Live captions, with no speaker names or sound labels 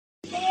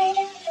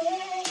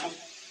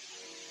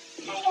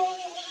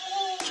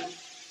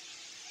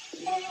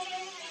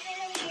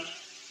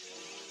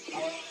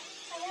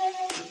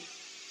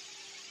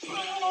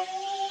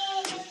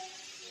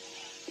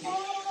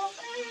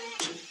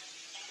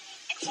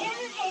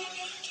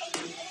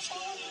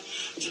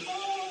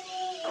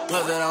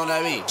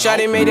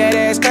Shawty made that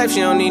ass clap, she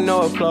don't need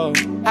no applause.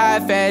 High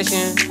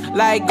fashion,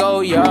 like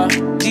Goya,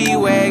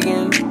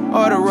 G-Wagon,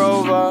 or the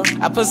Rover.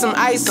 I put some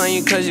ice on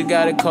you cause you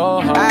got a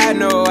cold heart. I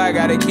know I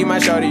gotta keep my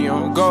shawty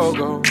on go,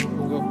 go, go.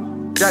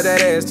 Drop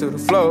that ass to the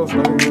floor,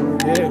 floor,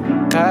 yeah.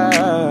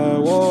 Ah,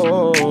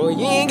 whoa,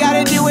 you ain't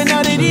gotta deal with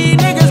none of these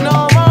niggas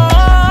no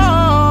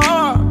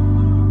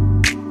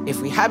more.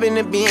 If we hop in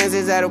the Benz,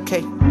 is that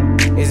okay?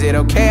 Is it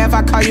okay if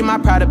I call you my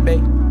pride,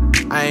 babe?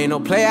 I ain't no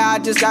player, I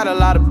just got a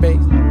lot of bass.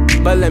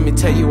 But let me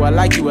tell you, I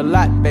like you a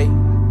lot, babe.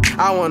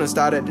 I wanna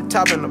start at the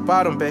top and the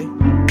bottom, babe.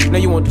 Now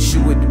you want the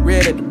shoe with the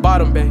red at the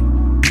bottom, babe.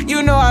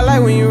 You know I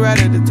like when you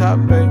right at the top,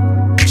 babe.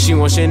 She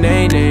wants your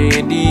name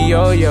and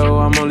D-Yo-Yo.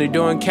 I'm only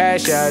doing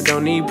cash, I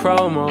don't need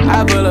promo.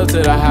 I pull up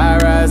to the high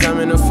rise, I'm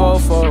in the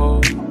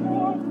 4-4.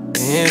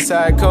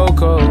 Inside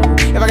Coco.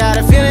 If I got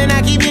a feeling,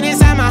 I keep it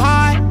inside my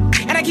heart.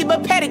 And I keep a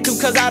pedicure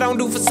cause I don't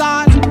do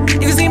facades. You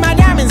can see my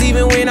diamonds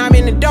even when I'm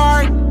in the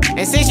dark.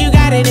 And since you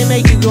got it, it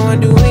make you go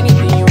and do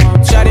anything you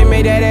want. Shawty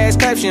made that ass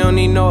clap, she don't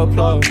need no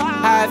applause.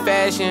 High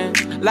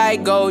fashion,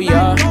 like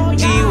Goya,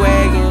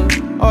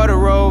 G-Wagon, or the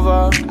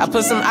Rover. I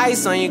put some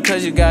ice on you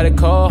cause you got a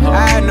cold heart.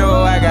 I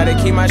know I gotta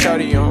keep my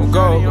shawty on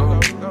go, go.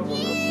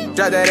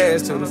 Drop that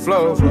ass to the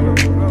floor, floor,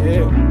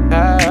 yeah.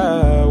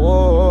 Ah,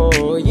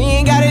 whoa, you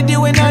ain't gotta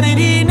deal with none of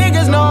these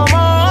niggas no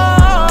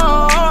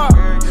more.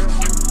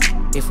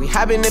 If we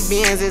hop in the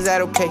Benz, is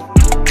that okay?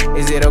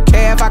 Is it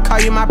okay if I call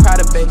you my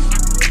pride, babe?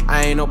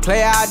 I ain't no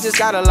player, I just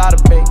got a lot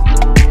of bass.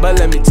 But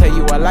let me tell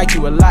you, I like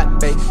you a lot,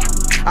 babe.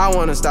 I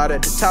wanna start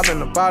at the top and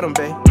the bottom,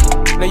 babe.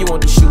 Now you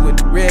want the shoe with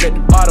the red at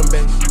the bottom,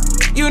 babe.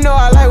 You know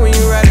I like when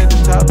you right at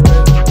the top,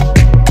 babe.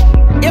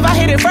 If I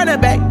hit it front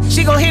and back,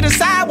 she gon' hit the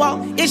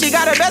sidewalk. If she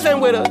got her best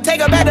friend with her,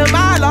 take her back to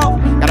Milo.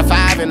 Got a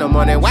 5 in the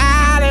morning,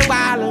 wildin',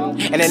 wildin'.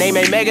 And the name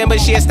ain't Megan,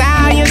 but she a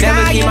stallion.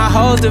 Never keep my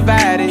hoes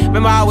divided.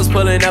 Remember I was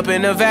pulling up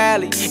in the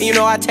valley. And you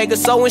know I take her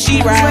so when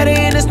she ride. Sweater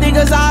in the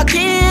sneakers, all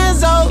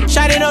kids, oh.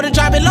 Shawty know to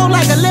drop it low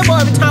like a limo.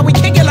 Every time we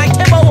kick it like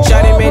tempo.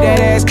 Shawty made that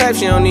ass clap,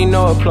 she don't need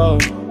no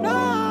applause.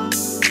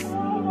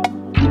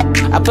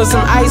 I put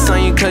some ice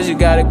on you cause you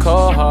got a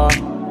cold heart.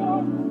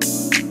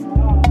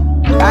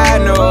 I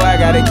know I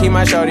gotta keep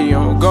my shawty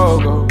on go,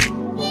 go.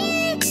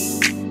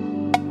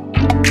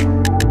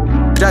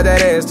 Drop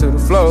that ass to the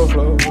floor,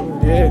 floor,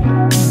 yeah.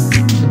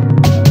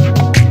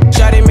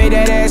 Shawty made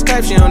that ass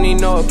clap, she don't need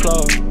no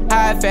applause.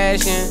 High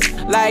fashion,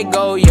 like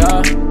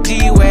Goya,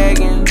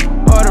 G-Wagon,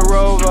 or the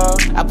Rover.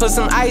 I put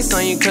some ice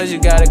on you cause you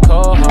got a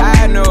cold heart.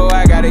 I know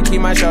I gotta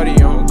keep my shawty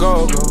on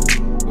go, go.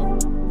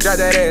 Drop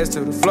that ass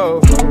to the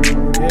floor, floor,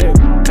 yeah.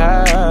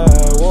 Ah,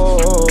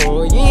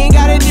 whoa, you ain't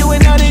gotta deal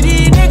with none of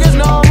these niggas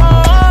no more.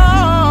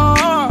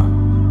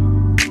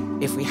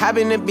 If we hop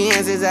in the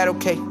Benz, is that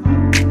okay?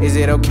 Is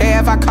it okay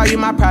if I call you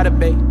my pride,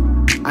 babe?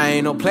 I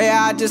ain't no player,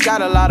 I just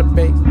got a lot of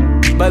bass.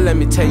 But let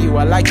me tell you,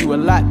 I like you a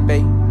lot,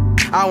 babe.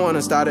 I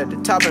wanna start at the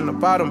top and the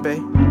bottom,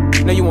 babe.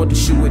 Now you want the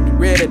shoe with the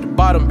red at the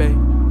bottom, babe.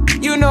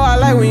 You know I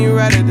like when you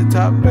right at the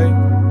top, babe.